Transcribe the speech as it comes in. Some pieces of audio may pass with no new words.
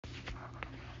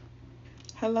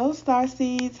Hello, Star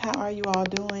Seeds. How are you all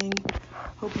doing?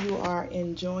 Hope you are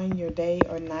enjoying your day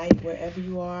or night wherever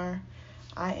you are.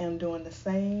 I am doing the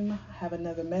same. I have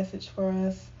another message for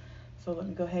us. So let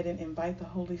me go ahead and invite the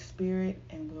Holy Spirit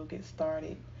and we'll get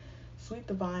started. Sweet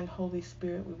Divine Holy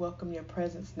Spirit, we welcome your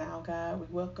presence now, God. We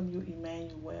welcome you,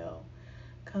 Emmanuel.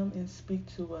 Come and speak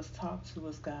to us, talk to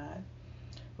us, God.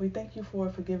 We thank you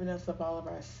for forgiving us of all of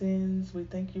our sins. We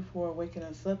thank you for waking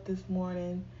us up this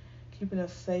morning, keeping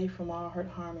us safe from all hurt,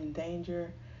 harm, and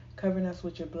danger, covering us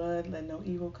with your blood. Let no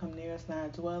evil come near us, nigh our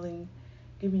dwelling,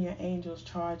 giving your angels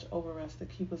charge over us to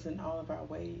keep us in all of our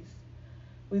ways.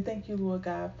 We thank you, Lord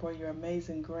God, for your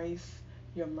amazing grace,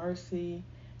 your mercy,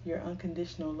 your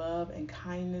unconditional love and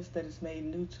kindness that is made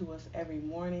new to us every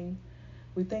morning.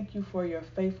 We thank you for your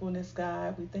faithfulness,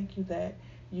 God. We thank you that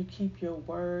you keep your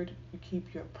word, you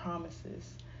keep your promises.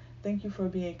 Thank you for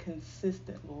being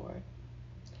consistent, Lord.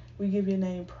 We give your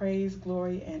name praise,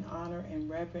 glory, and honor and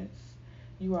reverence.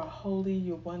 You are holy,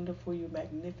 you're wonderful, you're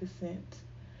magnificent.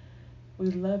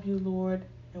 We love you, Lord,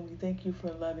 and we thank you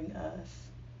for loving us.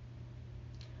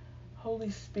 Holy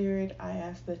Spirit, I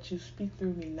ask that you speak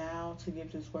through me now to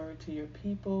give this word to your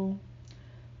people.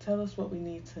 Tell us what we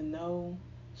need to know.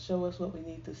 Show us what we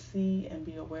need to see and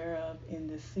be aware of in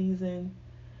this season.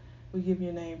 We give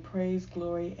your name praise,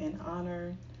 glory, and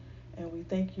honor, and we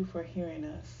thank you for hearing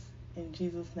us. In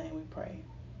Jesus' name we pray.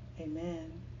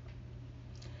 Amen.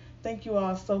 Thank you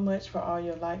all so much for all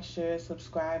your likes, shares,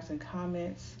 subscribes, and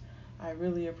comments. I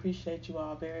really appreciate you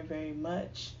all very, very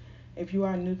much. If you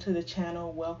are new to the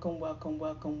channel, welcome, welcome,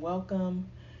 welcome, welcome.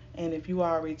 And if you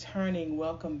are returning,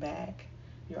 welcome back.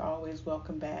 You're always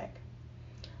welcome back.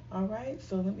 All right,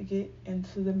 so let me get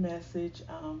into the message.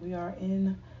 We are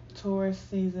in Taurus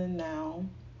season now.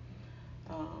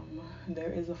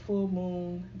 There is a full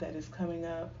moon that is coming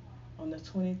up on the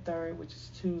 23rd, which is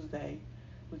Tuesday,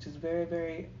 which is very,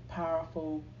 very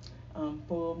powerful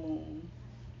full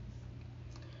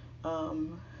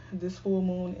moon. This full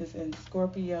moon is in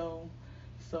Scorpio,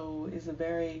 so it's a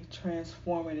very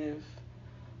transformative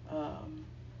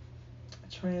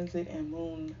transit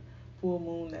and full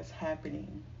moon that's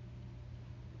happening.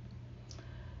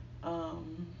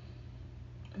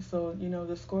 So,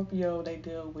 the Scorpio, they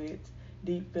deal with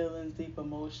deep feelings, deep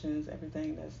emotions,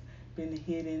 everything that's been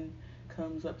hidden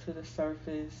comes up to the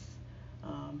surface,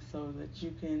 so that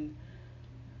you can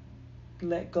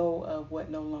let go of what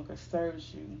no longer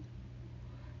serves you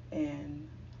and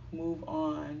move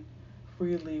on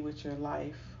freely with your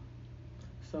life.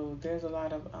 So there's a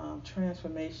lot of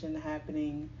transformation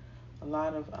happening. A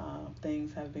lot of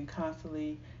things have been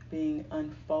constantly being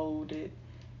unfolded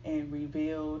and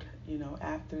revealed,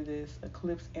 after this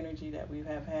eclipse energy that we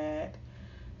have had.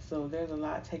 So there's a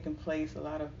lot taking place. A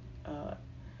lot of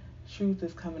truth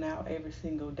is coming out every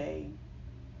single day.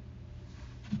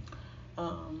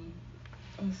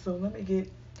 So let me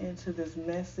get into this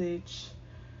message.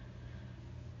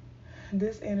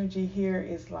 This energy here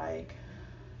is like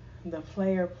the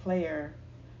player.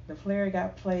 The player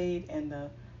got played and the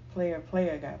player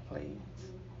got played,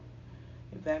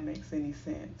 if that makes any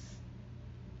sense.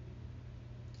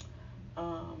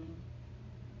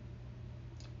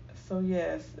 So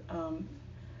yes,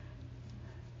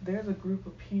 there's a group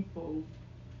of people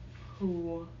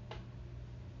who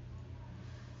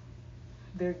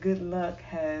their good luck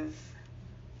has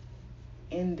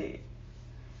ended.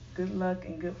 Good luck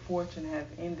and good fortune has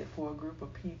ended for a group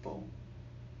of people.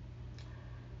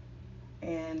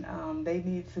 And they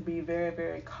need to be very,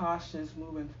 very cautious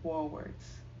moving forwards.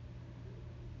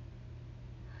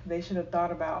 They should have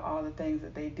thought about all the things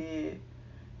that they did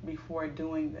before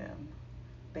doing them.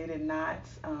 They did not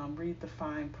read the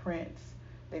fine prints.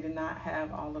 They did not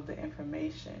have all of the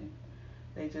information.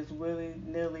 They just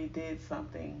willy-nilly did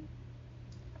something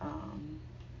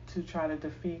to try to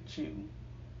defeat you.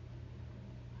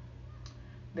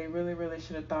 They really, really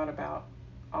should have thought about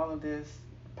all of this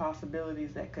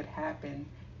possibilities that could happen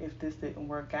if this didn't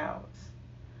work out.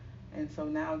 And so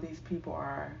now these people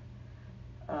are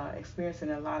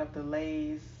experiencing a lot of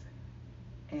delays,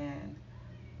 and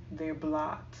they're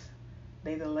blocked.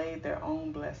 They delayed their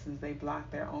own blessings. They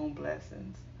blocked their own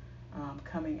blessings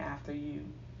coming after you.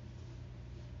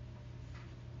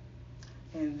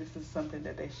 And this is something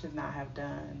that they should not have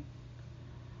done,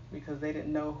 because they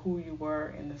didn't know who you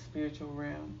were in the spiritual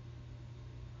realm.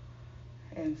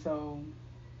 And so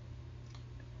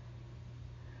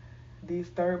these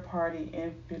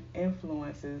third-party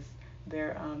influences,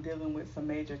 they're dealing with some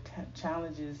major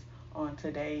challenges on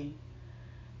today.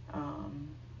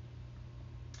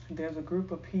 There's a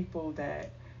group of people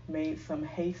that made some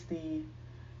hasty,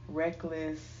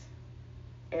 reckless,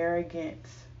 arrogant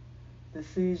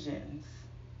decisions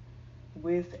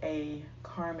with a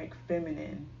karmic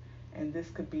feminine, and this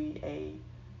could be a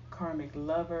karmic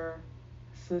lover,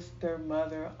 sister,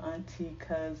 mother, auntie,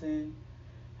 cousin,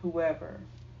 whoever.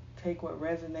 Take what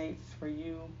resonates for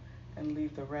you and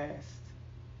leave the rest.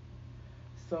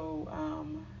 So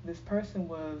this person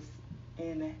was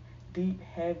in deep,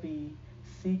 heavy,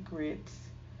 secret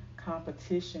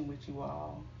competition with you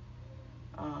all.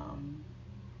 Um,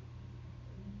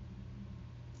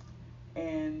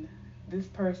 and this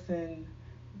person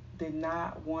did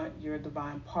not want your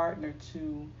divine partner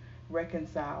to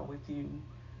reconcile with you.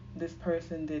 This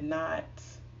person did not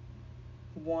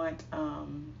want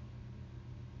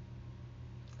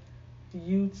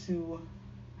you to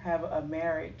have a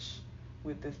marriage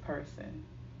with this person.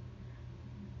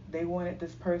 They wanted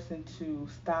this person to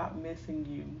stop missing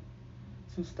you,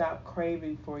 to stop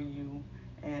craving for you,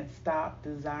 and stop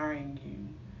desiring you.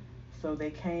 So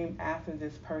they came after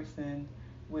this person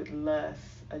with lust,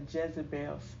 a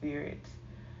Jezebel spirit,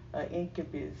 an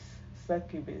incubus,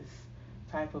 succubus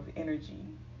type of energy.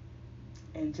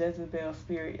 And Jezebel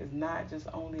spirit is not just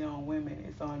only on women,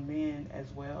 it's on men as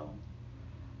well.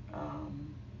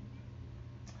 Um,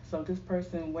 so this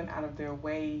person went out of their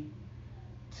way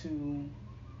to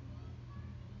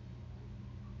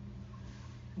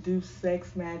do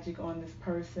sex magic on this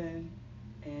person,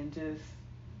 and just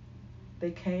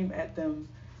they came at them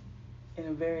in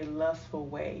a very lustful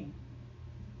way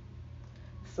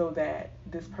so that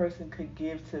this person could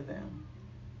give to them.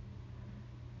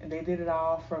 And they did it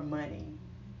all for money.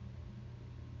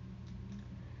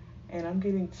 And I'm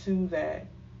getting to that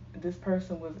this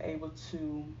person was able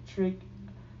to trick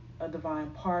a divine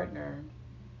partner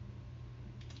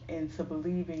into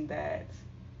believing that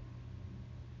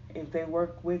if they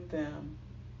work with them,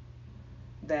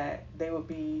 that they would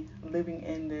be living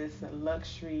in this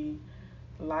luxury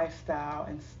lifestyle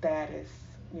and status,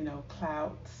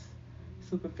 clout,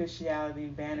 superficiality,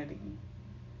 vanity.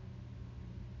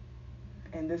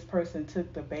 And this person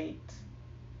took the bait.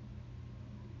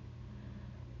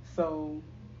 So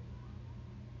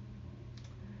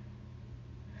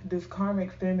this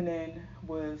karmic feminine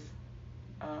was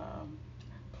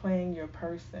playing your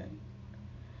person,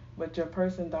 but your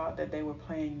person thought that they were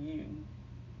playing you.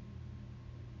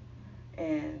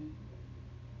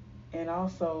 And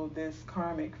also this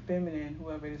karmic feminine,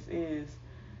 whoever this is,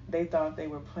 they thought they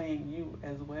were playing you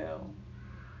as well.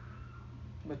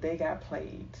 But they got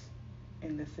played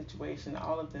in this situation.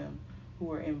 All of them who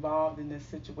were involved in this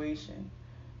situation,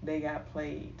 they got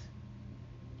played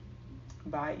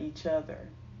by each other.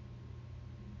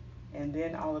 And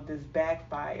then all of this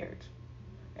backfired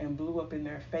and blew up in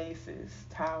their faces.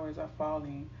 Towers are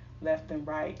falling left and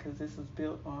right because this was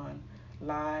built on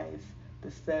lies,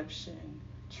 deception,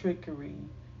 trickery,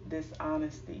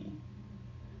 dishonesty,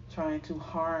 trying to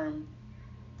harm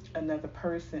another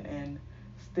person and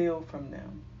steal from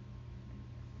them.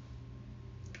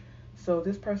 So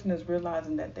this person is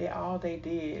realizing that they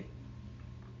did,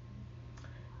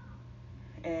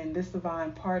 and this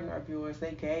divine partner of yours,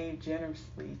 they gave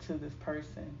generously to this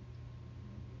person.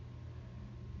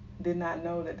 Did not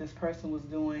know that this person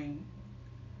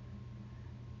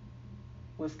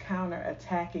was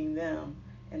counter-attacking them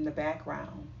in the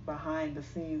background, behind the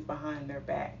scenes, behind their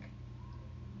back.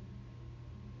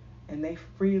 And they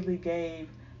freely gave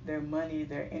their money,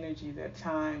 their energy, their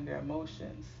time, their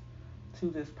emotions to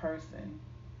this person.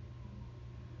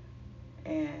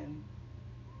 And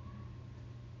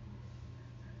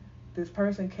this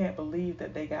person can't believe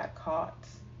that they got caught.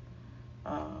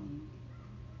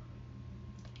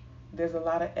 There's a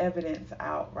lot of evidence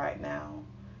out right now,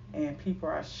 and people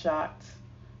are shocked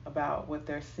about what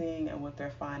they're seeing and what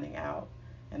they're finding out.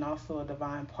 And also a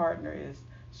divine partner is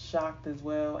shocked as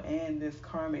well, and this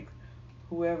karmic,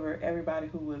 everybody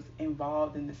who was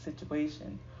involved in this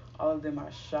situation, all of them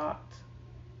are shocked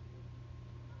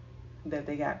that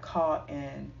they got caught,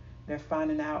 and they're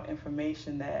finding out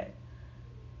information that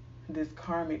this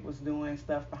karmic was doing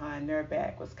stuff behind their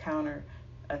back, was counter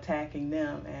attacking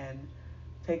them and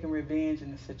taking revenge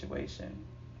in the situation.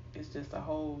 It's just a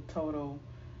whole total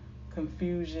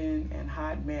confusion and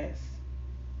hot mess.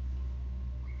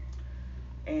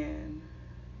 And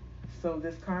so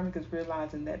this karmic is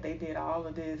realizing that they did all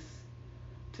of this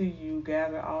to you,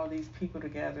 gather all these people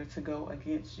together to go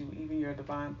against you, even your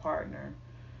divine partner,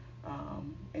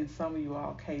 in some of you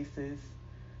all cases.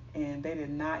 And they did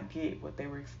not get what they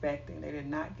were expecting. They did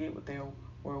not get what they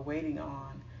were waiting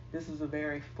on. This was a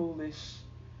very foolish,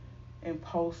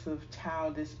 impulsive,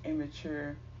 childish,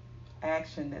 immature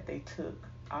action that they took,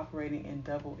 operating in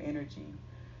double energy,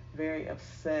 very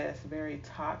obsessed, very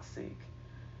toxic,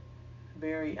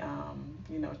 very,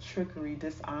 trickery,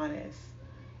 dishonest,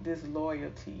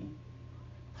 disloyalty,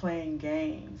 playing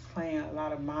games, playing a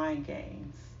lot of mind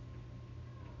games,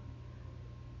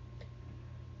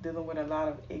 dealing with a lot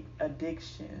of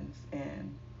addictions,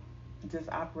 and just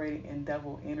operating in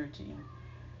devil energy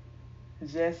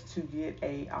just to get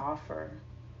a offer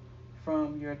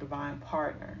from your divine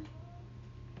partner.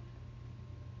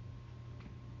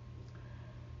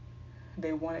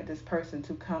 They wanted this person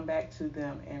to come back to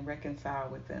them and reconcile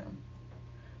with them,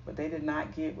 but they did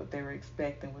not get what they were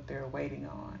expecting, what they were waiting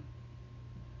on.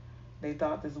 They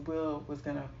thought this will was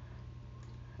gonna,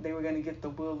 they were gonna get the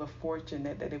wheel of fortune,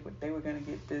 that they were gonna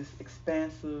get this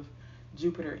expansive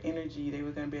Jupiter energy. They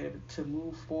were gonna be able to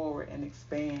move forward and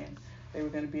expand. They were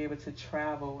gonna be able to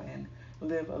travel and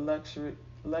live a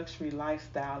luxury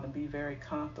lifestyle and be very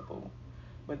comfortable.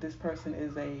 But this person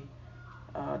is a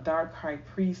dark high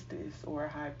priestess or a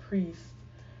high priest,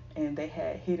 and they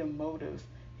had hidden motives,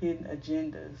 hidden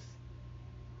agendas,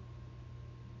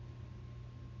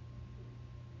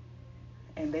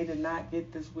 and they did not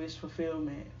get this wish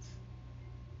fulfillment.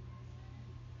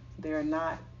 They are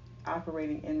not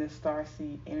operating in the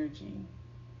starseed energy.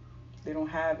 They don't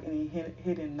have any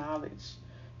hidden knowledge.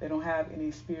 They don't have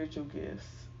any spiritual gifts.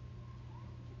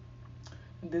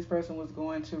 This person was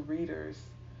going to readers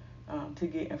to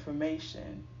get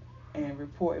information and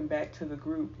reporting back to the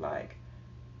group like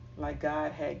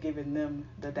God had given them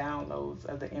the downloads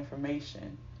of the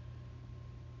information,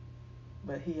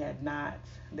 but he had not.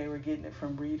 They were getting it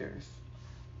from readers.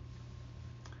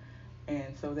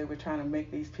 And so they were trying to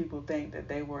make these people think that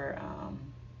they were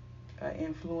an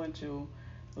influential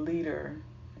leader,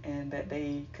 and that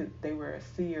they were a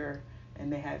seer,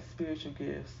 and they had spiritual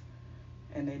gifts,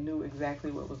 and they knew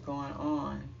exactly what was going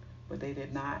on, but they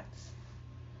did not.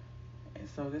 And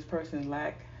so this person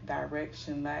lacked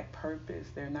direction, lacked purpose.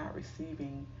 They're not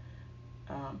receiving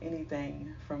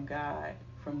anything from God,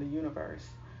 from the universe.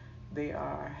 They're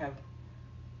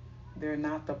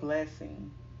not the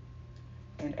blessing,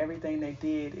 and everything they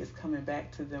did is coming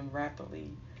back to them rapidly,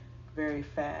 very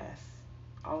fast.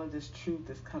 All of this truth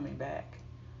is coming back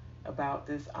about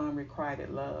this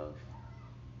unrequited love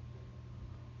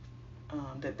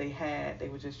that they had. They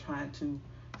were just trying to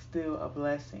steal a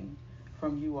blessing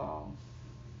from you all.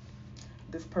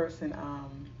 This person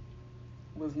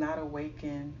was not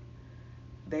awakened.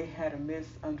 They had a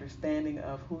misunderstanding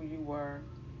of who you were.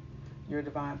 Your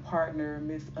divine partner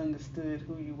misunderstood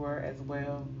who you were as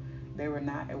well. They were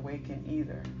not awakened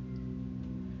either.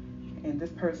 And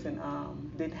this person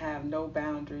didn't have no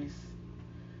boundaries.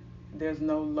 There's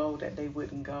no low that they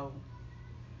wouldn't go.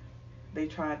 They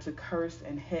tried to curse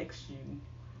and hex you,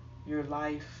 your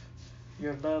life,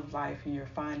 your love life, and your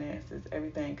finances,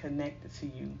 everything connected to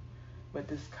you. But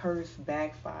this curse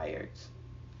backfired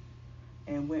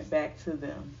and went back to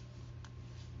them.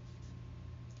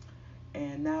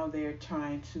 And now they're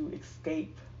trying to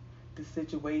escape the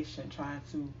situation, trying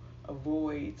to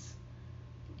avoid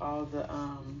all the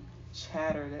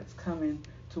chatter that's coming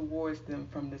towards them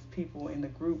from this people in the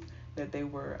group that they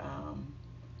were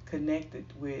connected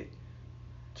with,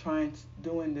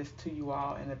 doing this to you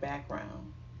all in the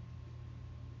background.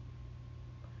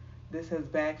 This has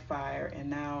backfired, and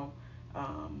now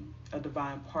a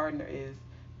divine partner is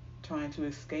trying to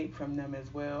escape from them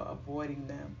as well, avoiding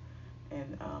them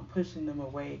and pushing them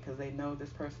away, because they know this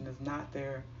person is not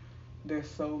their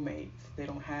soulmates. They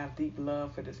don't have deep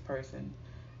love for this person.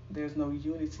 There's no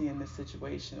unity in this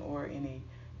situation or any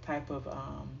type of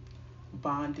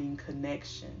bonding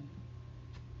connection.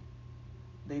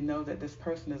 They know that this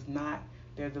person is not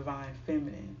their divine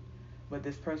feminine, but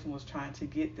this person was trying to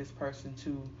get this person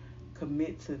to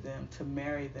commit to them, to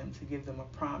marry them, to give them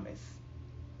a promise.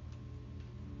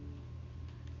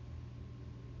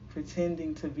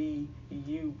 Pretending to be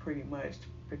you, pretty much.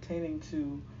 Pretending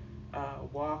to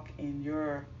walk in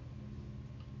your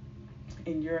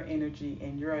energy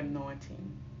and your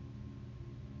anointing.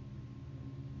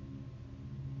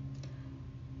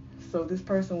 So this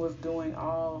person was doing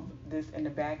all this in the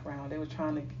background. They were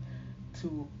trying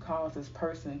to cause this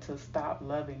person to stop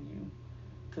loving you,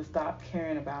 to stop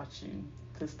caring about you,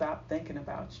 to stop thinking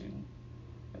about you.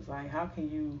 It's like, how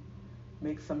can you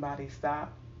make somebody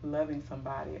stop loving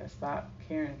somebody or stop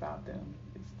caring about them?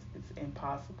 It's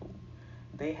impossible.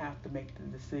 They have to make the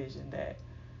decision that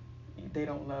they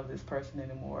don't love this person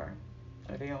anymore,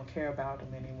 or they don't care about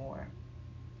them anymore.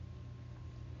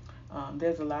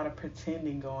 There's a lot of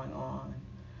pretending going on.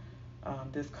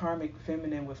 This karmic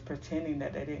feminine was pretending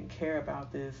that they didn't care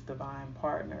about this divine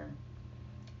partner.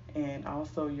 And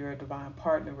also your divine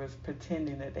partner was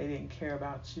pretending that they didn't care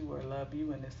about you or love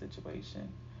you in this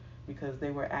situation, because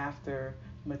they were after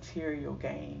material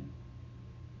gain.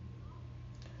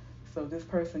 So this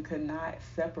person could not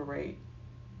separate.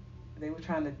 They were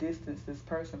trying to distance this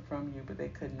person from you, but they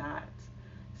could not.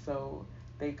 So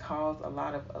they caused a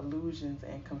lot of illusions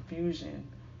and confusion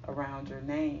around your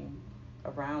name,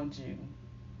 around you.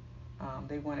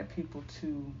 They wanted people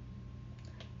to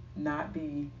not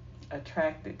be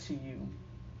attracted to you,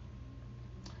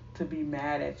 to be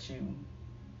mad at you,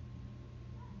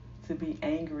 to be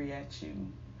angry at you,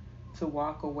 to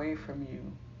walk away from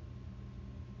you.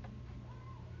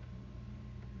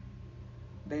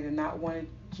 They did not want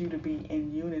you to be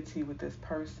in unity with this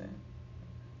person.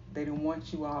 They didn't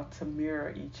want you all to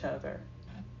mirror each other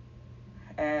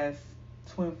as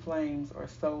twin flames or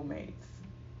soulmates.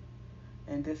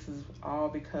 And this is all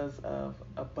because of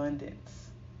abundance.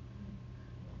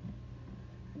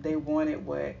 They wanted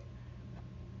what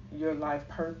your life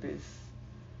purpose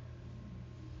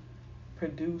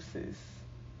produces.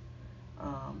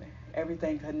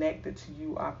 Everything connected to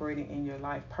you operating in your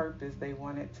life purpose, they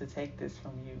wanted to take this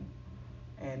from you.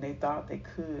 And they thought they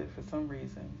could for some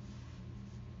reason.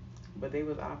 But they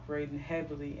was operating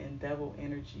heavily in devil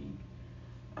energy.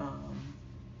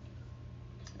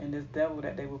 And this devil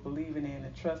that they were believing in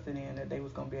and trusting in that they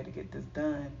was going to be able to get this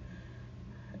done,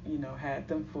 had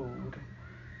them fooled.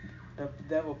 The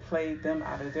devil played them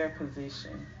out of their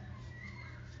position.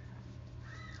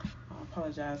 I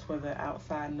apologize for the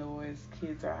outside noise.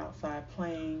 Kids are outside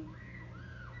playing.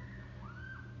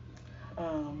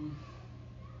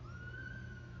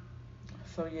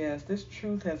 So yes, this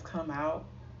truth has come out.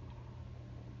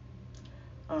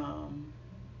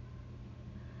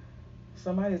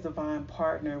 Somebody's divine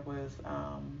partner was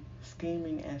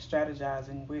scheming and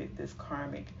strategizing with this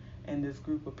karmic and this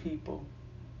group of people.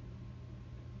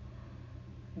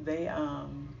 They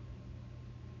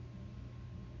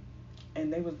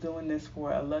was doing this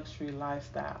for a luxury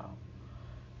lifestyle.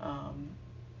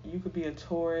 You could be a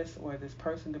tourist, or this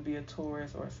person could be a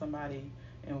tourist, or somebody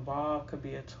involved could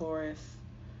be a tourist,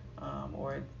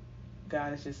 or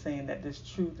God is just saying that this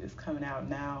truth is coming out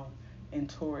now in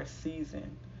Taurus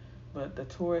season. But the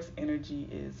Taurus energy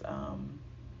is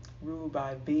ruled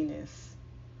by Venus,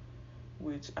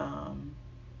 which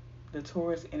the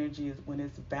Taurus energy is, when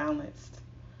it's balanced,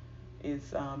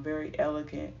 is very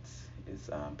elegant, is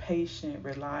patient,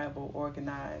 reliable,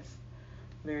 organized,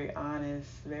 very honest,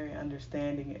 very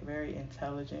understanding, very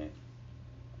intelligent,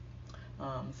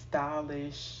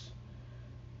 stylish,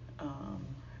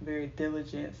 very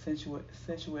diligent,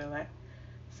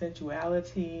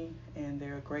 sensuality, and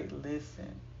they're a great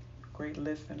listener.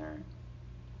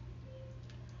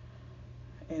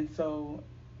 And so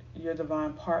your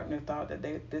divine partner thought that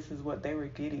this is what they were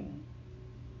getting.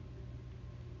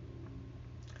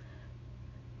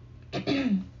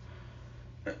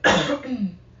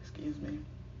 Excuse me.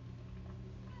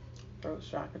 Throat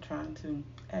chakra trying to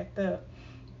act up.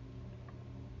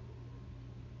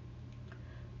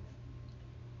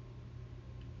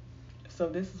 So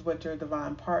this is what your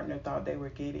divine partner thought they were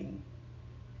getting.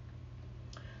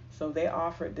 So they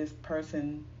offered this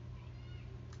person,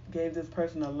 gave this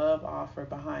person a love offer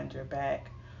behind your back.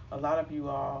 A lot of you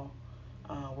all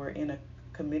were in a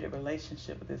committed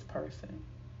relationship with this person.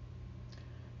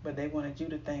 But they wanted you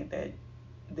to think that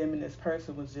them and this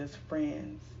person was just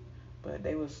friends. But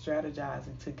they were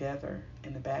strategizing together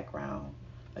in the background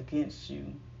against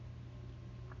you.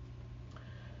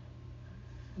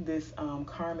 This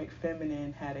karmic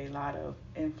feminine had a lot of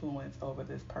influence over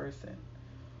this person.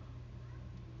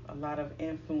 A lot of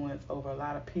influence over a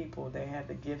lot of people. They had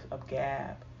the gift of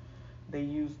gab. They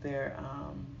used their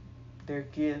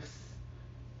gifts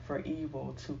for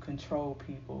evil, to control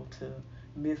people, to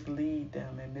mislead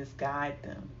them and misguide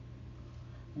them,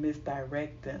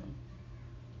 misdirect them.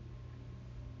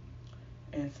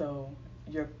 And so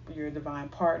your divine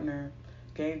partner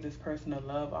gave this person a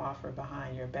love offer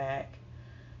behind your back.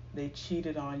 They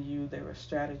cheated on you. They were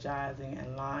strategizing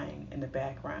and lying in the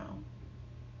background.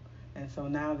 And so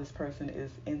now this person is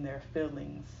in their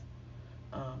feelings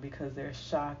because they're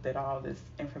shocked at all this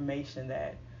information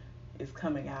that is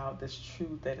coming out, this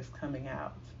truth that is coming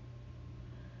out.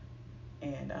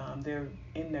 And they're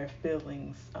in their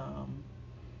feelings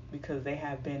because they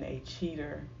have been a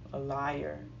cheater, a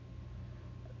liar.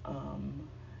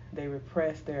 They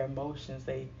repressed their emotions.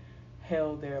 They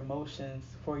held their emotions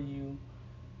for you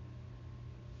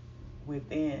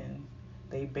within.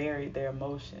 They buried their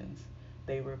emotions.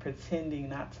 They were pretending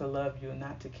not to love you and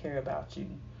not to care about you,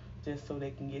 just so they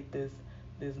can get this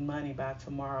money by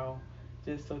tomorrow,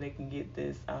 just so they can get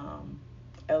this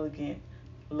elegant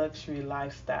luxury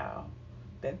lifestyle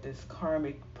that this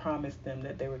karmic promised them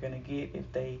that they were going to get if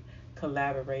they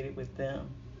collaborated with them.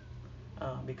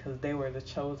 because they were the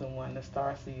chosen one, the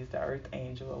star seeds, the earth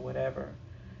angel, or whatever.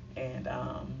 And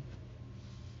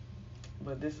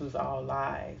but this was all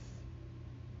lies.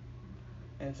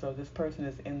 And so this person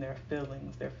is in their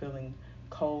feelings. They're feeling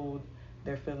cold.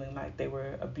 They're feeling like they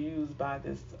were abused by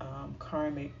this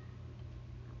karmic,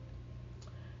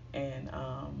 and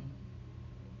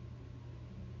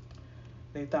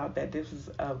they thought that this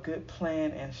was a good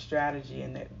plan and strategy,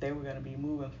 and that they were going to be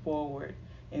moving forward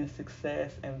in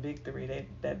success and victory.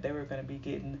 That they were going to be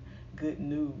getting good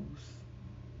news.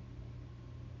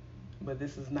 But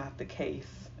this is not the case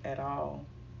at all.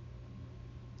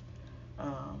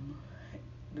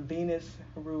 The Venus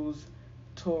rules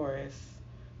Taurus,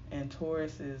 and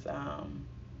Taurus is, about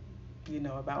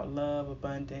love,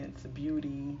 abundance,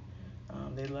 beauty.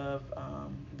 They love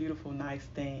beautiful, nice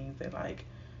things. They like,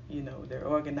 they're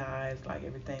organized, like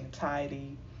everything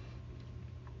tidy.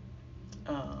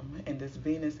 And this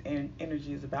Venus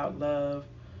energy is about love,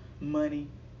 money,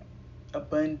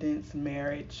 abundance,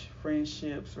 marriage,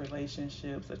 friendships,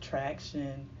 relationships,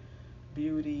 attraction,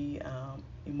 beauty,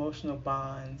 emotional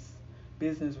bonds,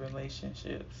 business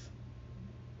relationships.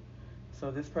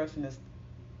 So this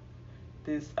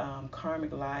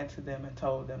karmic lied to them and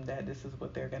told them that this is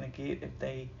what they're going to get if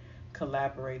they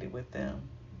collaborated with them.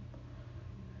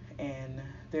 And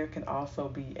there can also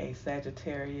be a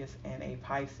Sagittarius and a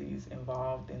Pisces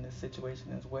involved in this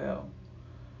situation as well.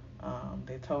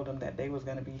 They told them that they was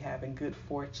going to be having good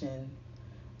fortune.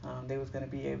 They was going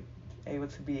to be able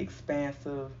to be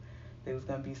expansive. They was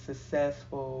going to be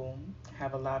successful,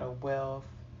 have a lot of wealth.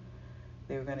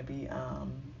 They were going to be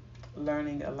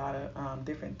learning a lot of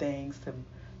different things to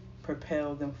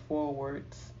propel them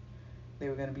forwards. They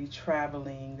were going to be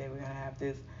traveling. They were going to have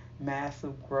this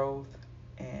massive growth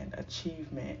and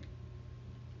achievement.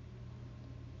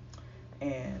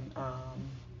 And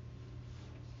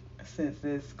since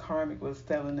this karmic was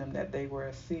telling them that they were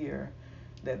a seer,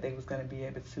 that they was going to be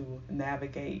able to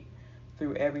navigate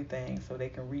through everything so they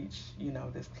can reach,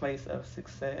 this place of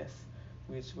success,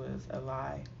 which was a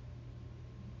lie.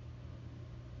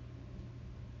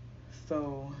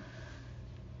 So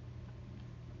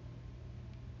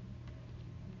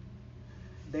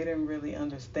they didn't really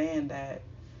understand that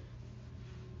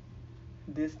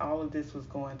all of this was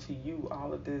going to you,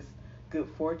 all of this good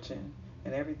fortune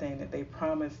and everything that they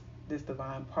promised this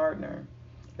divine partner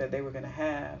that they were going to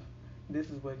have. This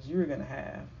is what you're going to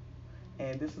have.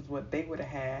 And this is what they would have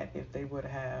had if they would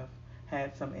have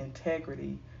had some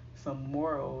integrity, some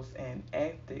morals and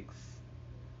ethics,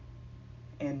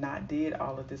 and not did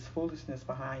all of this foolishness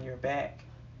behind your back,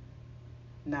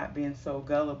 not being so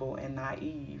gullible and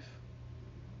naive.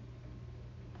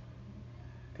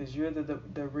 Because you're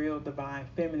the real divine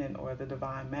feminine or the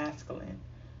divine masculine.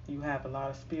 You have a lot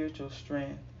of spiritual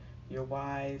strength. You're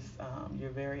wise. You're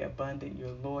very abundant.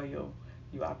 You're loyal.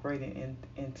 You operate in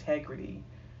integrity.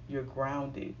 You're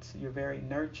grounded. You're very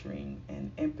nurturing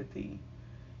and empathy.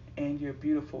 And you're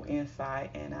beautiful inside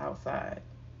and outside.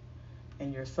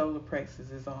 And your solar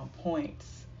plexus is on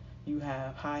points. You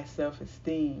have high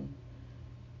self-esteem.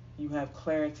 You have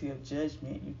clarity of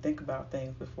judgment. You think about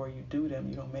things before you do them.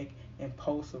 You don't make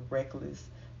impulsive, reckless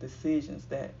decisions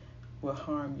that will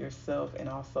harm yourself and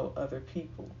also other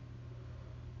people.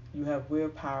 You have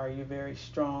willpower. You're very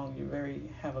strong.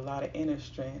 Have a lot of inner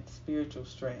strength, spiritual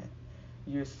strength.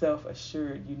 You're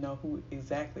self-assured. You know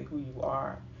exactly who you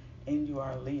are, and you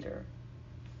are a leader.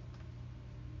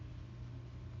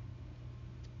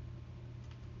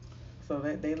 So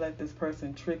that they let this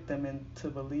person trick them into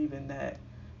believing that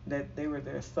they were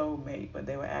their soulmate, but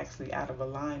they were actually out of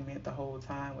alignment the whole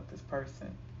time with this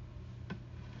person.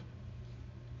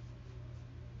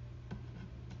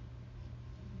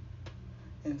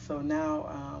 And so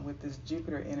now with this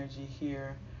Jupiter energy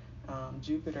here,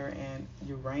 Jupiter and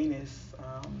Uranus,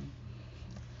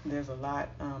 there's a lot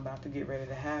about to get ready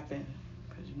to happen,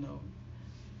 because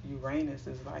Uranus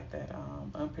is like that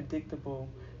unpredictable,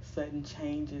 sudden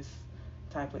changes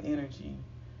type of energy,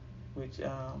 which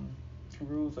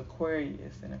rules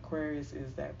Aquarius, and Aquarius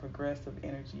is that progressive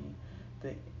energy,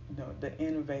 the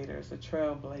innovators, the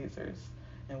trailblazers,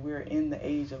 and we're in the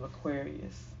age of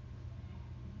Aquarius.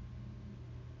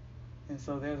 And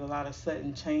so there's a lot of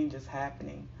sudden changes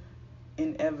happening,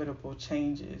 inevitable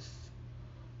changes,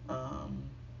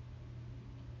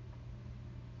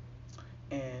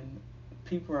 and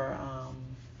people are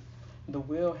the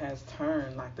wheel has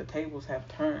turned, like the tables have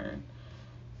turned,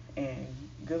 and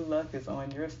good luck is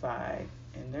on your side,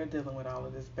 and they're dealing with all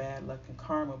of this bad luck and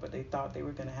karma, but they thought they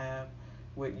were going to have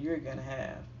what you're going to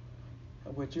have,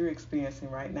 what you're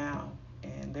experiencing right now,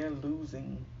 and they're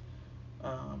losing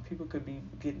People could be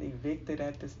getting evicted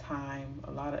at this time.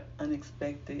 A lot of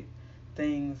unexpected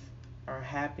things are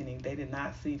happening. They did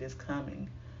not see this coming.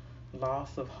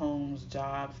 Loss of homes,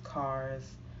 jobs, cars,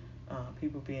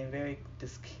 people being very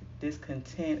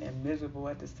discontent and miserable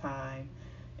at this time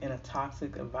in a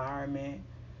toxic environment,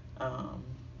 um,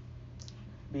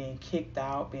 being kicked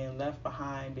out, being left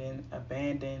behind, being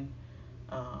abandoned.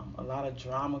 A lot of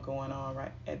drama going on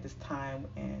right at this time,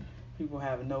 and people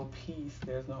have no peace.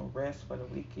 There's no rest for the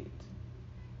wicked.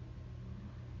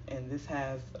 And this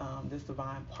has this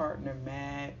divine partner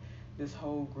mad. This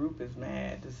whole group is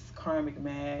mad. This karmic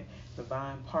mad,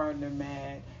 divine partner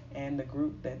mad, and the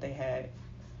group that they had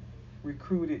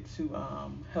recruited to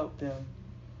help them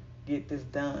get this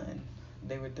done.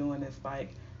 They were doing this like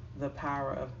the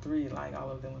power of three. Like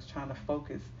all of them was trying to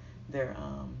focus their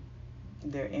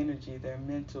energy, their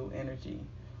mental energy,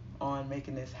 on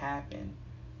making this happen,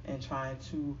 and trying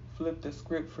to flip the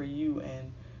script for you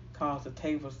and cause the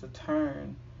tables to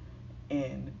turn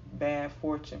in bad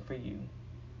fortune for you.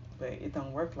 But it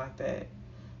don't work like that.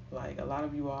 Like a lot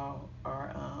of you all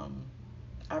are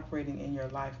operating in your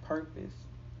life purpose,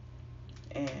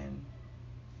 and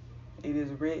it is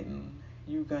written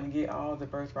you're going to get all the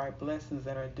birthright blessings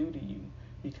that are due to you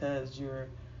because you're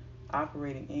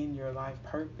operating in your life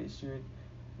purpose. You're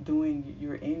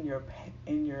in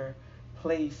your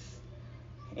place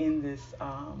in this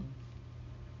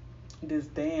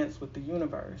dance with the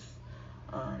universe.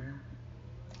 Um,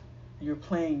 you're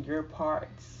playing your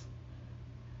parts.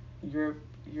 Your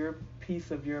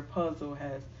piece of your puzzle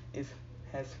has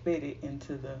fitted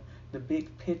into the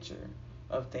big picture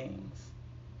of things.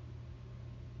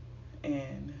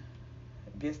 And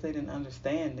I guess they didn't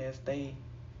understand this. They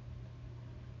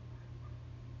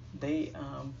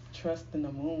trust in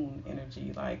the moon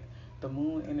energy, like the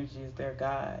moon energy is their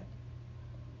God.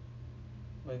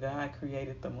 But God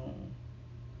created the moon.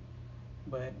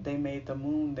 But they made the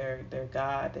moon their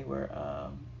God. They were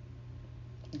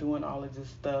doing all of this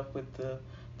stuff with the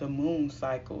moon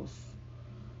cycles,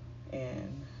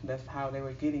 and that's how they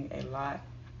were getting a lot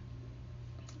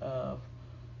of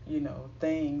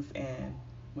things and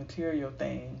material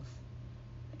things,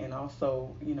 and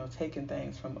also taking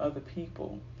things from other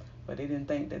people. But they didn't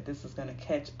think that this was going to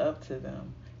catch up to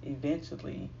them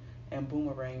eventually and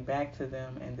boomerang back to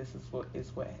them, and this is what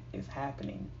is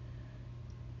happening.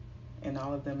 And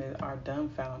all of them are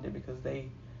dumbfounded because they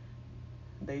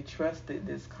trusted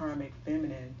this karmic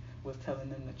feminine was telling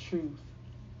them the truth,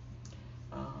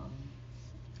 um,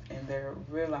 and they're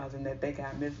realizing that they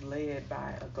got misled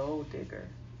by a gold digger.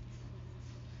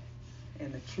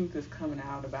 And the truth is coming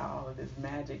out about all of this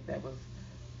magic that was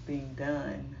being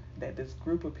done, that this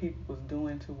group of people was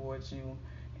doing towards you,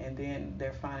 and then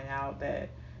they're finding out that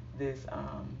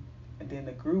and then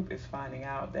the group is finding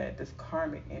out that this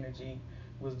karmic energy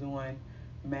was doing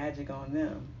magic on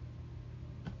them.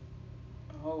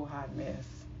 A whole hot mess.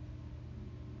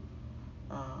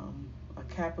 A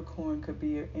Capricorn could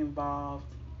be involved,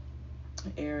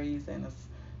 Aries, and a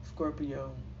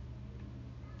Scorpio.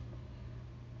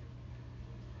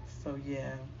 So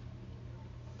yeah.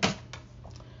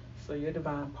 So your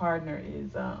divine partner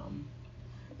is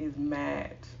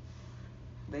mad.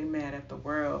 They mad at the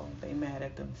world. They mad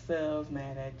at themselves.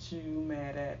 Mad at you.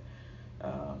 Mad at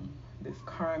this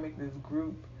karmic, this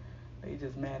group. They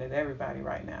just mad at everybody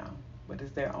right now. But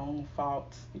it's their own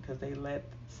fault because they let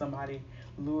somebody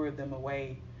lure them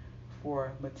away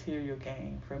for material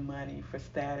gain, for money, for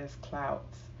status, clout,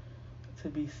 to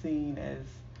be seen as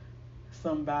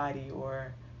somebody,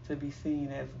 or to be seen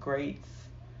as great,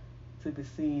 to be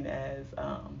seen as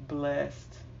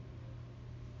blessed,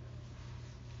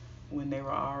 when they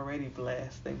were already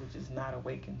blessed. They were just not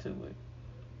awakened to it.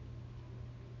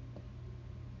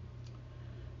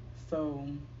 So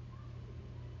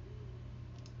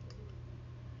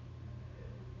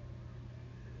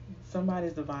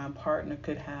somebody's divine partner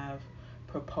could have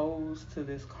proposed to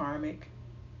this karmic,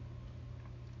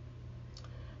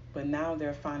 but now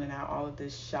they're finding out all of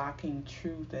this shocking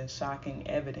truth and shocking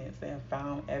evidence. They have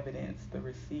found evidence, the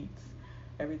receipts,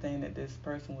 everything that this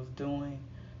person was doing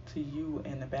to you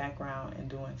in the background and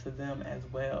doing to them as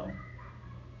well.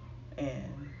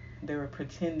 And they were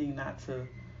pretending not to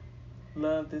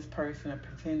love this person and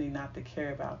pretending not to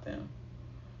care about them.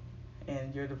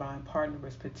 And your divine partner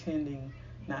was pretending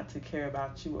not to care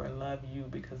about you or love you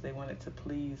because they wanted to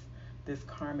please this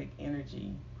karmic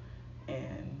energy.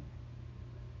 And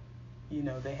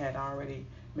they had already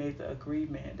made the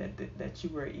agreement that you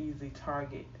were an easy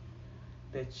target,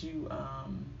 that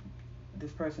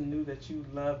this person knew that you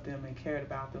loved them and cared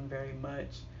about them very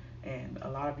much, and a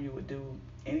lot of you would do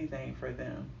anything for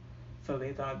them. so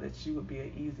they thought that you would be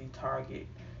an easy target,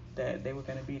 that they were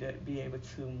going to be able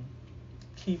to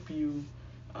keep you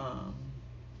um,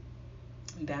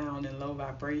 down in low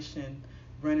vibration,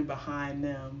 running behind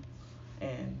them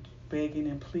and begging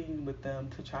and pleading with them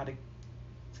to try to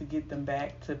get them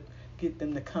back, to get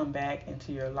them to come back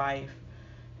into your life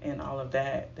and all of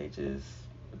that. They just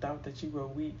thought that you were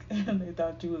weak. They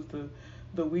thought you was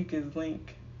the weakest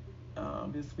link,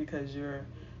 just because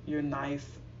you're nice,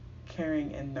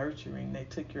 caring, and nurturing. They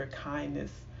took your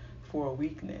kindness for a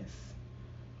weakness,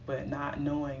 but not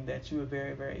knowing that you were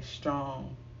very, very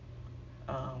strong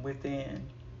within.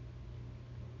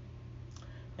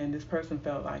 And this person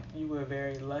felt like you were a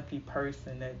very lucky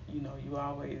person, that you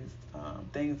always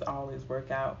things always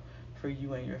work out for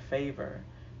you in your favor,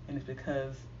 and it's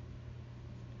because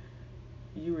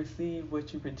you receive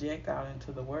what you project out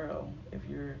into the world. If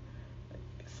you're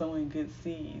sowing good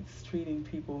seeds, treating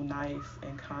people nice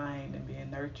and kind, and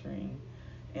being nurturing,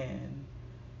 and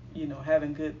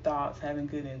having good thoughts, having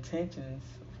good intentions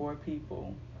for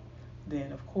people,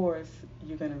 then of course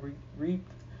you're going to reap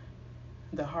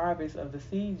the harvest of the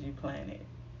seeds you planted.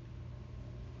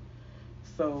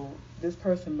 So this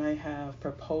person may have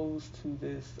proposed to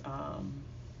this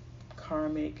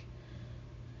karmic,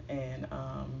 and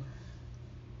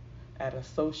at a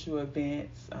social event.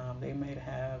 They may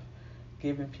have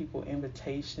given people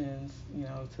invitations,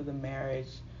 to the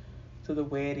marriage, to the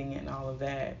wedding, and all of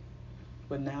that.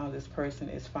 But now this person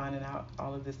is finding out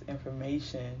all of this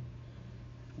information.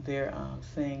 They're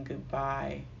saying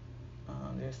goodbye.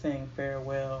 They're saying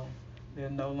farewell.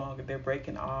 They're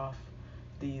breaking off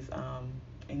these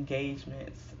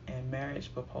engagements and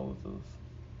marriage proposals.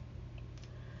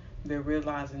 They're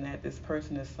realizing that this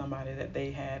person is somebody that they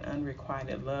had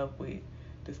unrequited love with.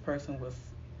 This person was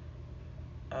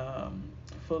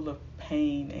full of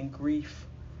pain and grief,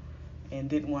 and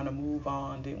didn't want to move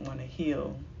on, didn't want to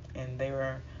heal, and they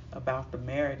were about to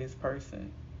marry this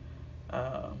person.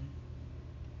 Um,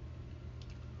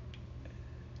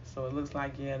 so it looks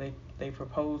like, yeah, they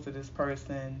proposed to this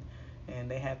person,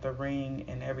 and they had the ring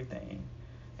and everything.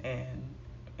 And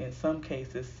in some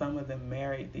cases, some of them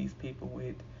married these people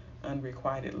with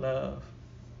unrequited love.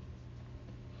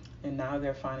 And now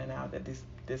they're finding out that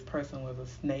this person was a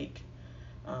snake.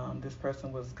 This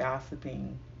person was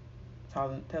gossiping,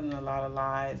 telling a lot of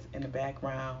lies in the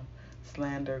background,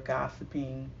 slander,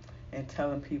 gossiping, and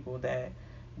telling people that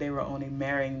they were only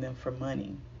marrying them for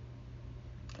money.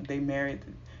 They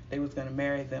was going to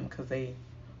marry them because they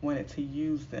wanted to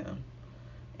use them.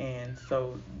 And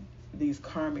so these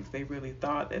karmics, they really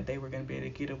thought that they were going to be able to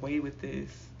get away with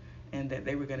this, and that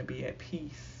they were going to be at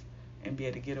peace and be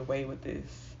able to get away with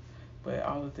this. But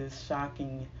all of this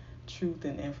shocking truth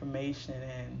and information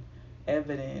and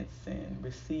evidence and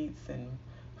receipts and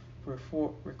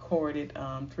recorded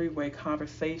three-way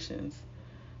conversations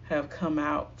have come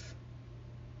out,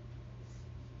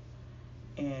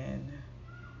 and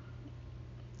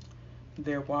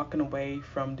they're walking away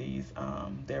from these,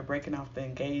 they're breaking off the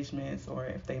engagements, or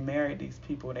if they married these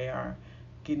people, they are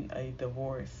getting a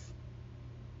divorce.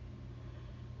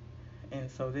 And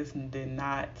so this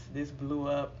blew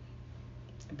up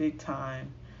big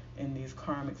time in these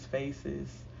karmics' faces,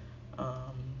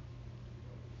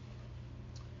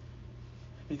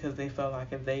 because they felt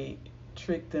like if they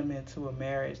tricked them into a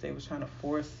marriage, they were trying to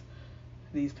force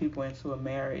these people into a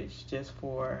marriage just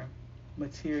for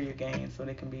material gain, so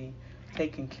they can be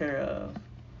taken care of.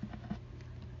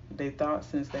 They thought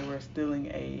since they were stealing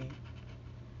a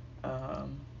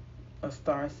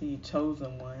starseed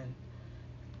chosen one,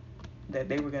 that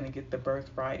they were going to get the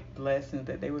birthright blessings,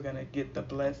 that they were going to get the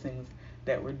blessings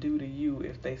that were due to you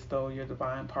if they stole your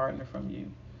divine partner from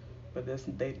you. But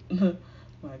they,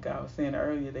 like I was saying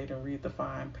earlier, they didn't read the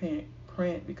fine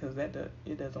print, because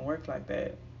it doesn't work like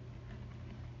that.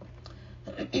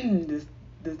 this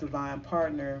divine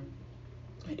partner,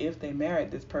 if they married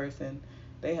this person,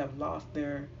 they have lost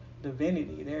their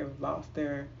divinity. They have lost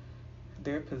their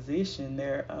position.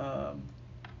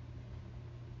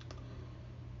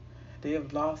 They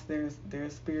have lost their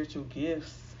spiritual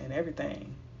gifts and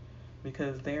everything,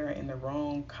 because they're in the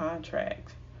wrong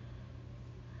contract.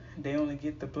 They only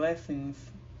get the blessings,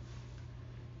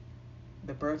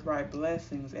 the birthright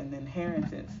blessings and the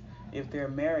inheritance, if they're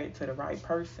married to the right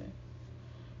person.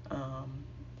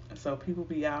 So people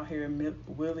be out here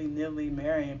willy-nilly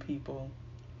marrying people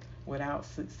without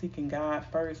seeking God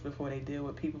first before they deal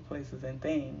with people, places, and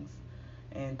things,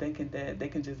 and thinking that they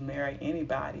can just marry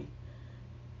anybody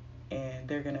and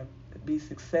they're going to be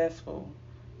successful.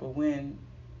 But when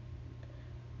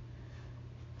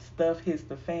stuff hits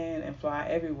the fan and fly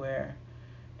everywhere,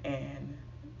 and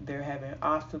they're having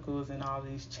obstacles and all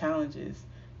these challenges,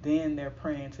 then they're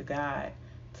praying to God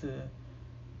to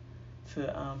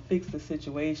fix the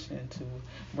situation, to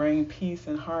bring peace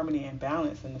and harmony and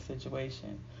balance in the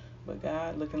situation. But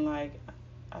God looking like,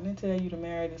 I didn't tell you to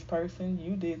marry this person.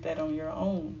 You did that on your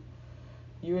own.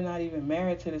 You're not even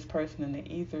married to this person in the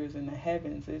ethers, in the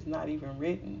heavens. It's not even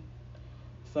written.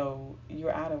 So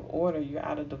you're out of order. You're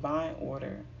out of divine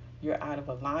order. You're out of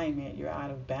alignment. You're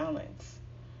out of balance.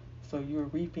 So you're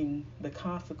reaping the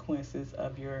consequences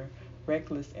of your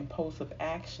reckless, impulsive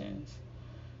actions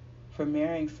for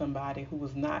marrying somebody who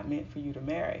was not meant for you to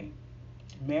marry.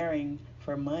 Marrying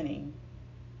for money.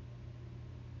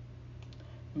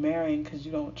 Marrying because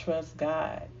you don't trust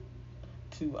God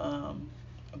to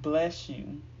bless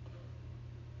you.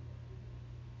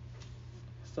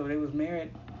 So they was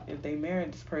married. If they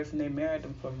married this person, they married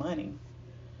them for money.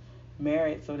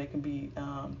 Married so they can be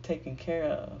taken care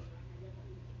of.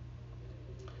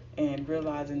 And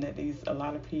realizing that a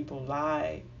lot of people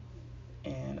lied,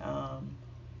 and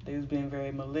they was being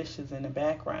very malicious in the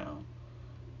background.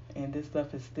 And this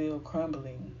stuff is still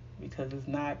crumbling because it's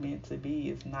not meant to be.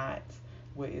 It's not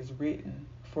what is written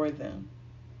for them.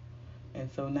 And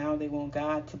so now they want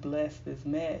God to bless this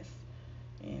mess.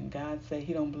 And God said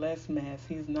he don't bless mess.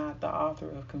 He's not the author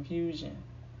of confusion.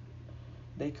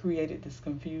 They created this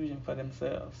confusion for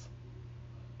themselves.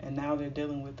 And now they're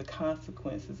dealing with the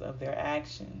consequences of their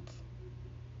actions.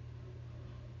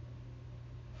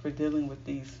 For dealing with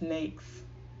these snakes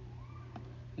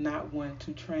not wanting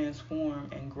to transform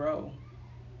and grow.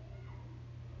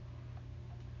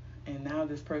 And now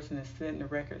this person is setting the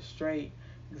record straight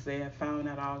because they have found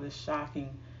out all this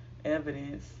shocking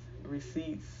evidence,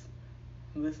 receipts,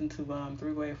 listen to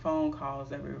three-way phone calls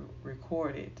that were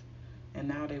recorded, and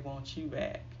now they want you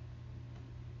back.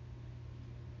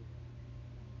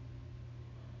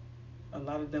 A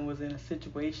lot of them was in a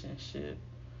situationship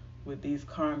with these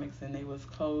karmics, and they was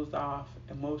closed off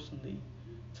emotionally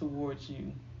towards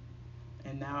you.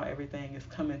 And now everything is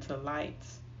coming to light,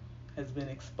 has been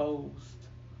exposed.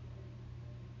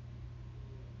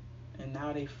 And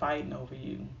now they fighting over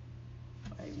you.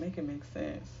 Like, make it make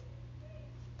sense.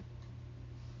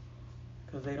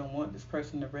 Because they don't want this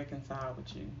person to reconcile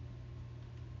with you.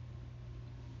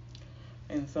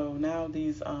 And so now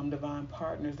these divine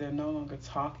partners, they're no longer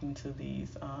talking to these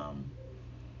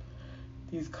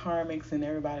karmics, and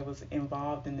everybody was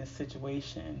involved in this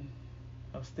situation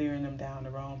of steering them down the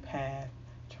wrong path,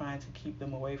 trying to keep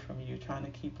them away from you, trying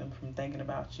to keep them from thinking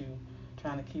about you,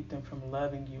 trying to keep them from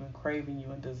loving you and craving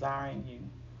you and desiring you.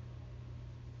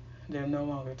 They're no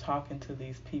longer talking to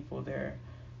these people. They're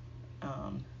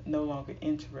no longer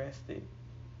interested.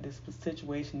 This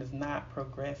situation is not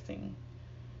progressing.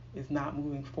 It's not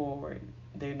moving forward.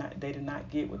 They did not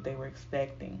get what they were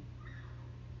expecting.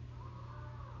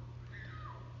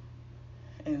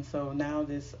 And so now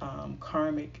these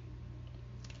karmic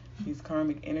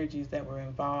energies that were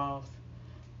involved,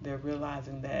 they're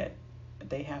realizing that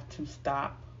they have to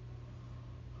stop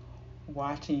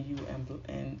watching you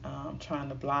and trying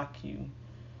to block you.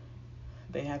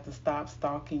 They have to stop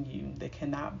stalking you. They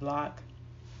cannot block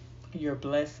your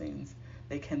blessings.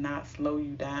 They cannot slow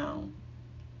you down.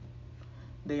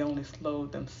 They only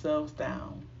slowed themselves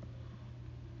down.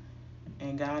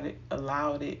 And God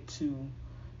allowed it to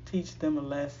teach them a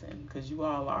lesson, because you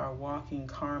all are walking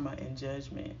karma and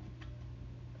judgment.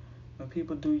 When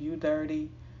people do you dirty,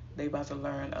 they about to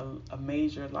learn a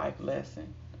major life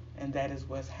lesson, and that is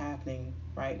what's happening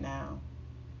right now.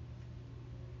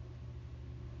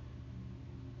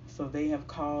 So they have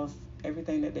caused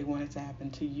everything that they wanted to happen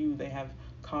to you. They have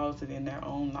caused it in their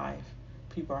own life.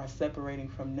 People are separating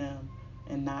from them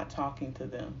and not talking to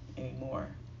them anymore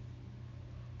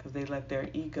because they let their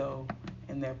ego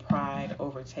and their pride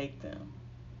overtake them.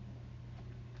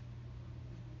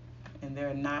 And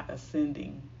they're not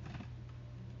ascending.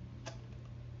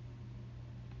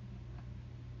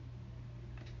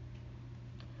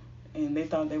 And they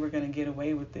thought they were going to get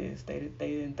away with this. They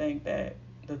didn't think that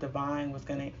the divine was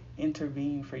going to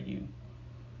intervene for you.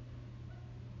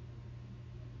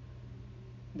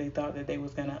 They thought that they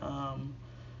was going to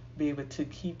be able to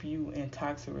keep you in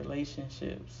toxic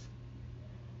relationships,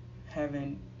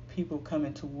 having people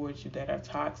coming towards you that are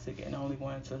toxic and only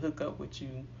wanted to hook up with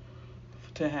you,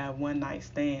 to have one night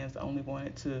stands, only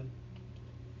wanted to,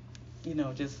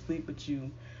 just sleep with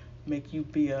you, make you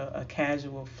be a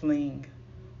casual fling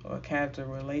or a casual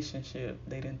relationship.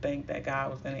 They didn't think that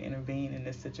God was going to intervene in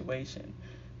this situation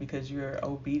because you're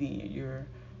obedient, you're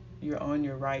on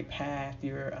your right path,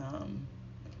 you're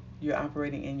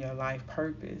operating in your life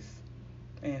purpose.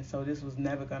 And so this was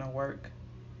never going to work.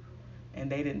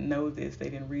 And they didn't know this. They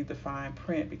didn't read the fine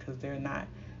print because they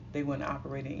weren't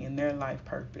operating in their life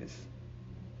purpose.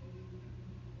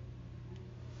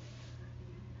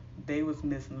 They was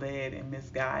misled and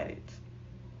misguided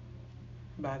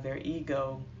by their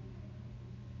ego.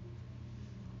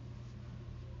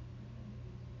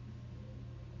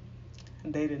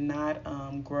 They did not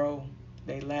grow.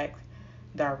 They lacked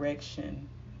direction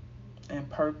and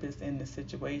purpose in the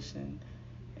situation,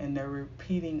 and they're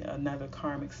repeating another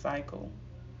karmic cycle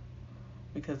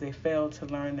because they failed to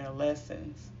learn their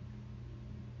lessons.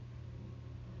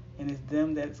 And it's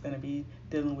them that's going to be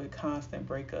dealing with constant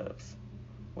breakups.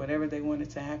 Whatever they wanted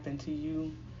to happen to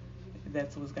you,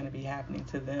 that's what's going to be happening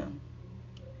to them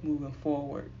moving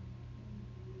forward.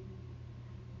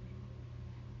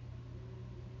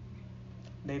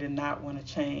 They did not want to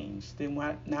change. They did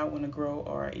not want to grow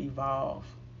or evolve.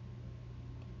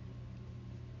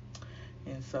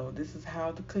 And so this is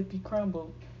how the cookie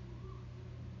crumbled.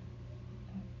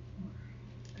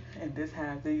 And this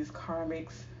has these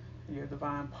karmics, your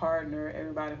divine partner,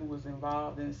 everybody who was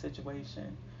involved in the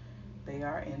situation. They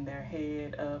are in their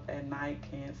head up at night,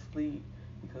 can't sleep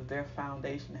because their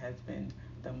foundation has been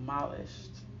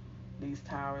demolished. These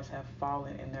towers have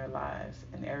fallen in their lives,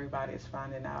 and everybody is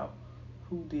finding out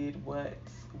who did what,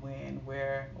 when,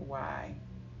 where, why,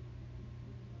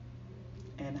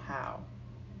 and how.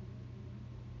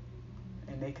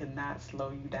 And they could not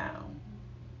slow you down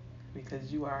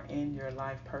because you are in your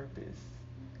life purpose,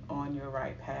 on your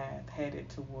right path, headed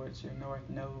towards your north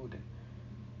node.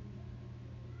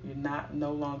 You're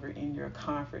no longer in your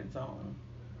comfort zone.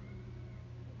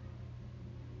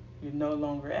 You're no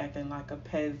longer acting like a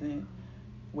peasant,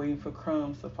 waiting for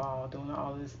crumbs to fall, doing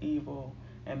all this evil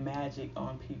and magic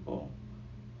on people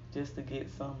just to get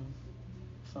some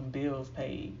bills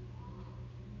paid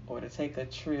or to take a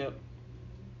trip.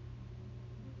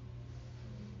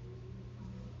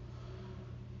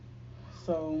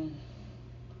 So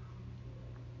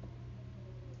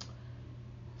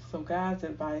God's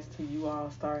advice to you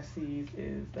all, Starseeds,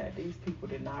 is that these people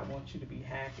did not want you to be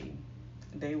happy.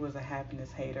 They was a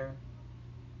happiness hater.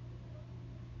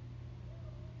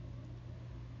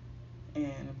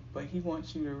 But he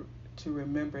wants you to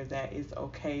remember that it's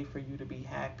okay for you to be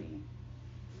happy.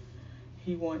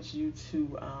 He wants you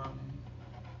to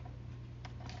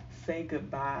say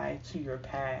goodbye to your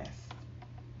past,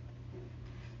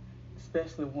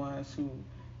 especially ones who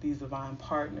these divine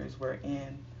partners were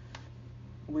in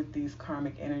with these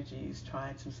karmic energies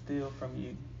trying to steal from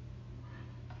you,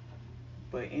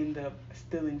 but end up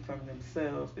stealing from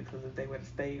themselves, because if they would have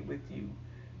stayed with you,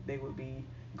 they would be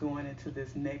going into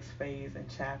this next phase and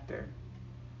chapter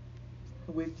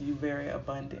with you very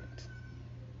abundant.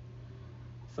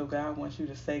 So God wants you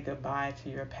to say goodbye to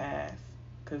your past,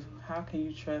 because how can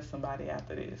you trust somebody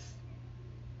after this?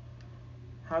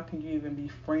 How can you even be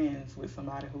friends with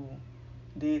somebody who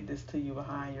did this to you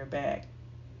behind your back?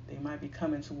 They might be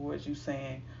coming towards you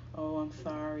saying, oh, I'm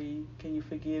sorry, can you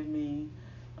forgive me?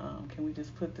 Can we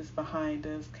just put this behind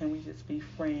us? Can we just be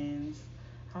friends?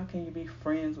 How can you be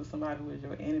friends with somebody who is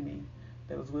your enemy,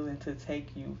 that was willing to take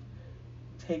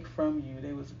from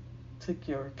you? Took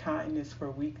your kindness for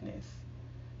weakness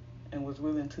and was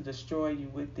willing to destroy you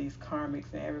with these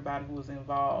karmics and everybody who was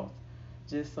involved,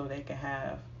 just so they can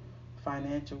have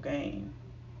financial gain,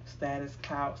 status,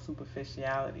 clout,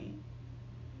 superficiality,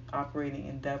 operating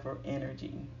in devil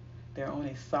energy. They're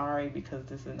only sorry because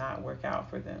this did not work out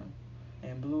for them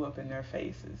and blew up in their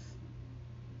faces.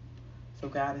 So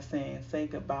God is saying, say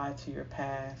goodbye to your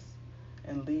past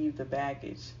and leave the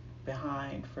baggage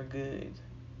behind for good.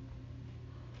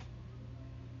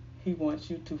 He wants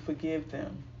you to forgive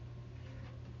them.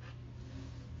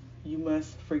 You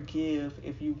must forgive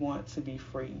if you want to be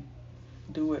free.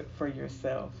 Do it for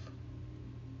yourself.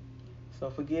 So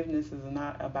forgiveness is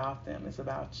not about them, it's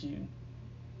about you.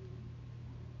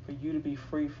 For you to be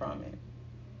free from it.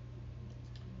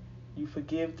 You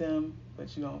forgive them,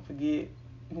 but you don't forget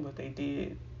what they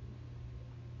did.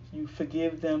 You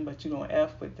forgive them, but you don't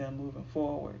F with them moving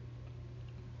forward.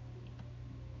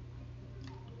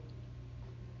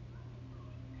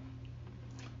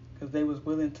 Because they was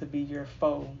willing to be your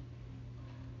foe.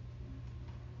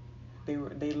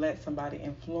 They let somebody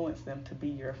influence them to be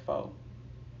your foe.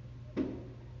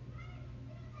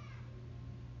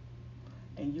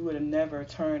 And you would have never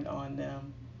turned on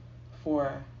them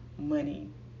for money.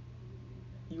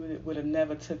 You would have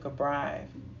never took a bribe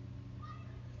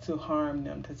to harm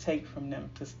them, to take from them,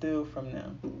 to steal from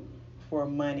them for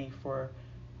money, for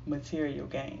material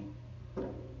gain.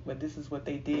 But this is what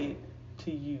they did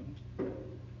to you.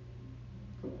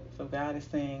 So God is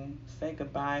saying, say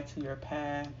goodbye to your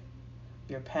past,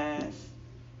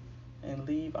 and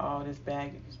leave all this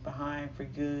baggage behind for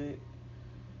good.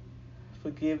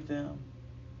 Forgive them.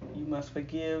 You must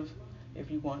forgive if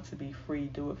you want to be free.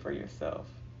 Do it for yourself.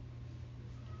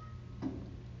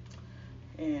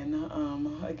 And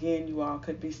again, you all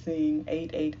could be seeing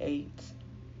 888.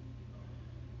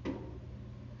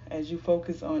 As you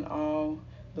focus on all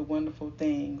the wonderful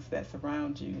things that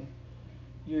surround you,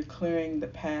 you're clearing the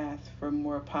path for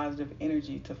more positive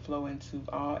energy to flow into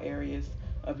all areas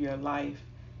of your life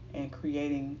and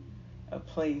creating a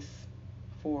place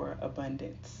for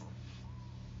abundance.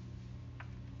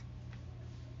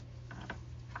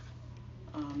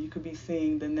 You could be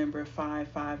seeing the number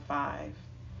 555.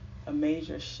 A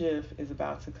major shift is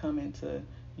about to come into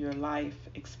your life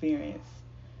experience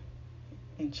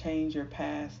and change your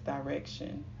past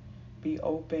direction. Be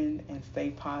open and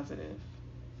stay positive.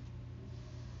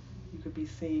 You could be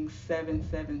seeing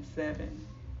 777.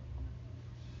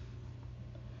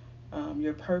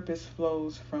 Your purpose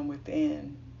flows from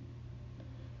within,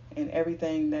 and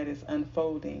everything that is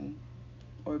unfolding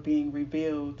or being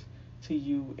revealed to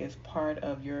you is part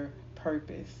of your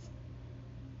purpose.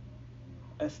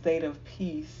 A state of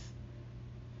peace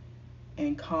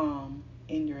and calm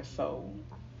in your soul.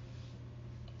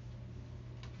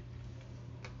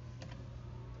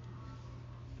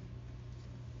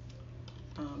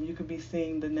 You could be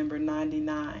seeing the number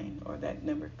 99, or that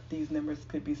number. These numbers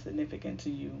could be significant to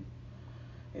you.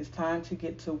 It's time to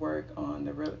get to work on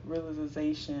the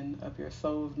realization of your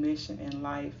soul's mission in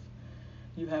life.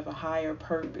 You have a higher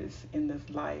purpose in this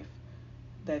life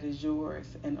that is yours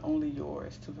and only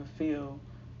yours to fulfill.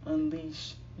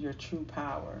 Unleash your true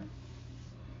power.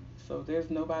 So there's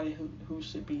nobody who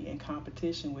should be in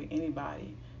competition with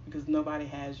anybody, because nobody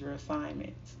has your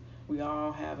assignments. We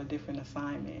all have a different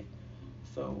assignment.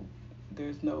 So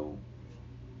there's no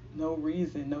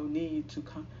reason, no need to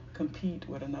compete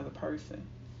with another person.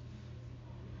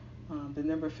 The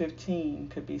number 15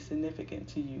 could be significant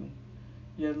to you.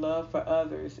 Your love for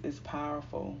others is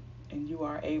powerful, and you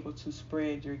are able to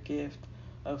spread your gift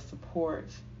of support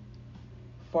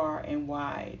far and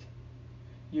wide.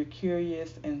 Your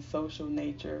curious and social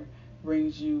nature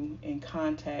brings you in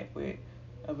contact with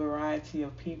a variety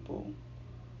of people,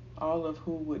 all of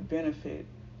who would benefit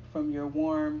from your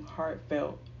warm,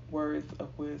 heartfelt words of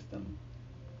wisdom.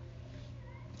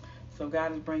 So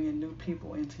God is bringing new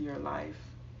people into your life.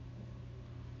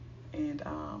 And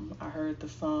I heard the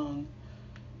song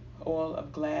Oil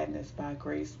of Gladness by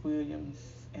Grace Williams,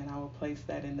 and I will place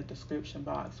that in the description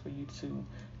box for you to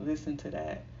listen to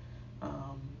that.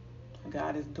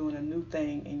 God is doing a new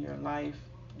thing in your life.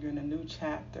 You're in a new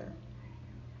chapter.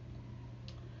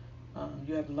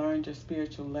 You have learned your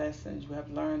spiritual lessons. You have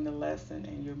learned the lesson,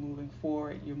 and you're moving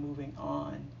forward. You're moving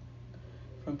on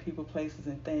from people, places,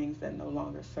 and things that no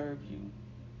longer serve you,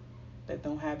 that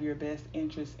don't have your best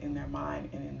interest in their mind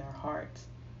and in their hearts.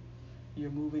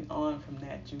 You're moving on from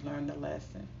that. You learned the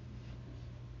lesson.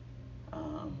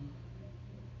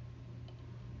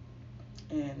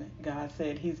 And God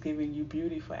said He's giving you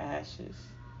beauty for ashes,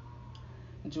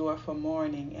 joy for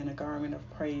mourning, and a garment of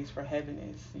praise for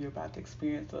heaviness. You're about to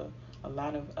experience a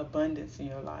lot of abundance in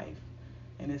your life.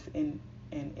 And it's an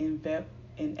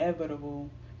inevitable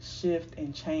shift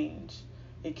and change.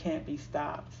 It can't be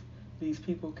stopped. These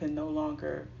people can no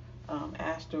longer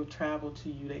astral travel to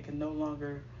you. They can no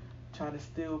longer try to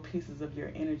steal pieces of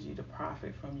your energy to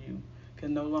profit from you.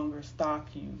 Can no longer stalk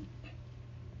you.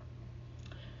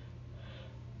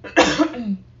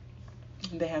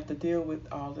 They have to deal with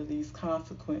all of these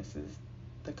consequences,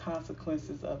 the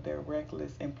consequences of their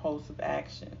reckless, impulsive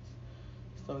actions.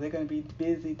 So they're going to be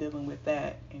busy dealing with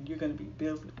that, and you're going to be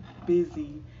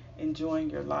busy enjoying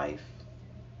your life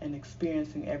and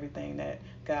experiencing everything that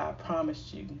God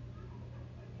promised you.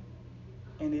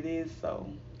 And it is so.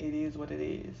 It is what it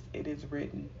is. It is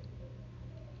written.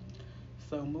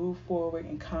 So move forward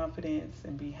in confidence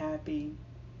and be happy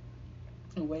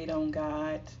and wait on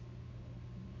God.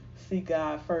 Seek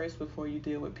God first before you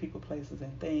deal with people, places,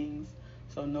 and things,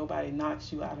 so nobody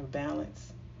knocks you out of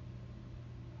balance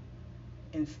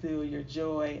and steal your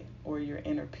joy or your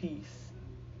inner peace.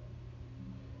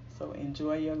 So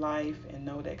enjoy your life and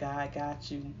know that God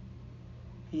got you.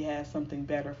 He has something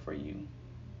better for you.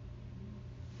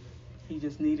 He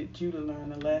just needed you to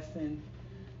learn a lesson,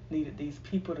 needed these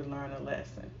people to learn a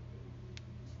lesson.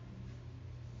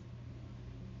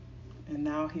 And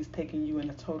now He's taking you in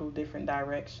a total different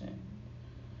direction.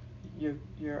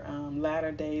 Your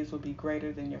latter days will be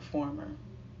greater than your former.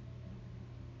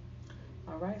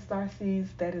 All right, Starseeds,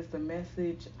 that is the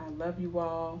message. I love you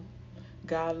all.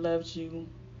 God loves you.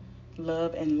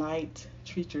 Love and light.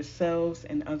 Treat yourselves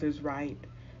and others right.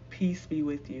 Peace be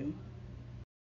with you.